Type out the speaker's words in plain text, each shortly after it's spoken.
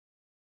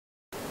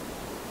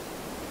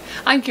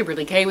I'm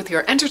Kimberly Kay with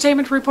your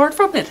entertainment report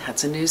from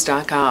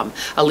MidHudsonNews.com.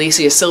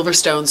 Alicia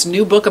Silverstone's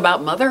new book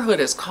about motherhood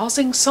is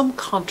causing some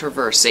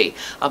controversy.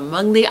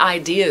 Among the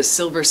ideas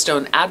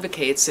Silverstone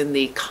advocates in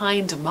The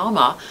Kind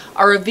Mama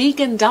are a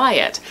vegan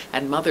diet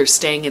and mothers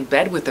staying in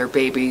bed with their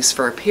babies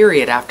for a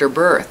period after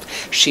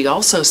birth. She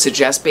also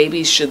suggests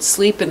babies should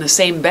sleep in the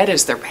same bed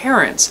as their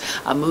parents,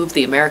 a move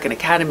the American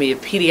Academy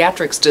of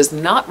Pediatrics does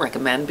not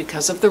recommend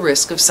because of the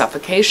risk of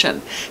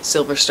suffocation.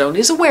 Silverstone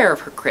is aware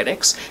of her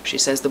critics. She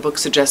says the book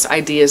suggests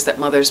ideas that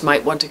mothers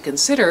might want to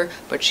consider,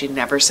 but she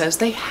never says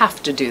they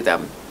have to do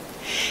them.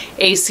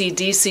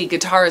 AC/DC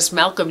guitarist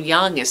Malcolm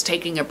Young is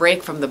taking a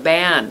break from the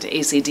band.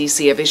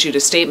 AC/DC have issued a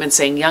statement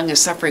saying Young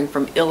is suffering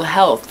from ill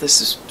health. The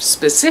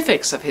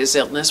specifics of his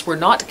illness were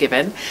not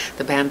given.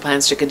 The band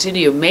plans to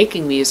continue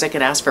making music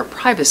and ask for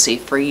privacy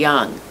for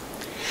Young.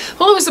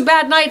 Well, it was a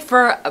bad night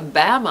for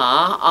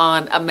Bama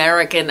on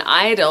American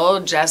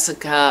Idol.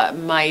 Jessica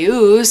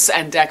Mayuse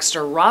and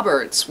Dexter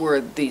Roberts were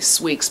this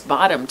week's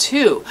bottom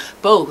two.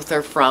 Both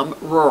are from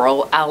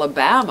rural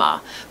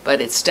Alabama.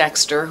 But it's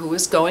Dexter who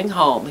is going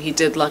home. He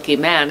did Lucky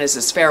Man as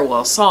his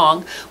farewell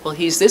song. Well,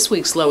 he's this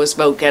week's lowest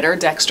vote getter.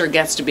 Dexter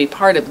gets to be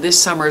part of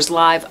this summer's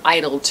live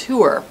Idol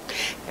tour.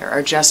 There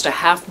are just a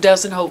half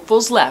dozen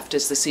hopefuls left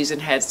as the season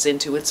heads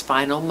into its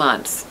final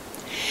month.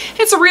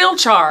 It's a real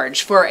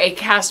charge for a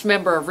cast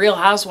member of Real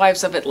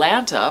Housewives of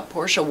Atlanta.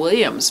 Portia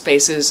Williams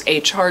faces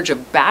a charge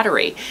of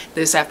battery.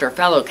 This after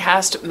fellow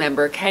cast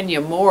member Kenya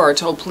Moore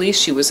told police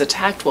she was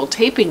attacked while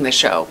taping the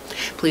show.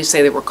 Police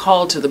say they were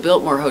called to the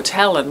Biltmore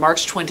Hotel on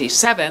March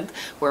 27th,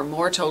 where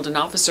Moore told an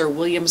officer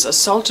Williams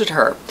assaulted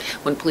her.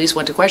 When police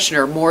went to question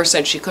her, Moore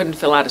said she couldn't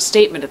fill out a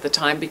statement at the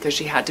time because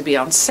she had to be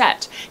on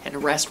set. An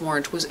arrest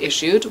warrant was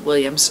issued.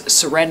 Williams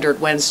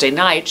surrendered Wednesday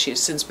night. She has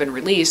since been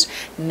released.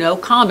 No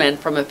comment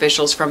from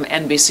officials from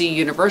NBC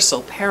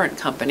Universal, parent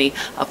company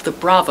of the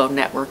Bravo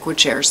network,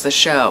 which airs the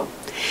show.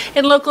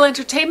 In local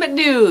entertainment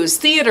news,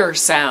 Theater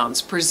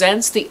Sounds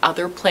presents The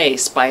Other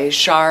Place by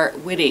Shar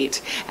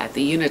Widdeit at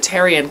the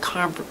Unitarian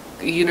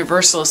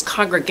Universalist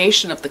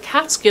Congregation of the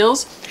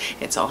Catskills.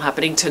 It's all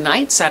happening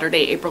tonight,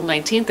 Saturday, April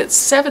 19th at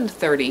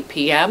 7:30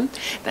 p.m.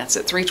 That's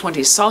at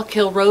 320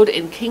 Saltkill Road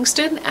in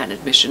Kingston, and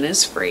admission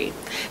is free.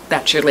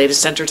 That's your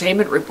latest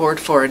entertainment report.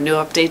 For a new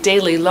update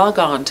daily, log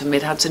on to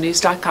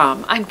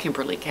MidHudsonNews.com. I'm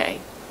Kimberly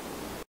Kay.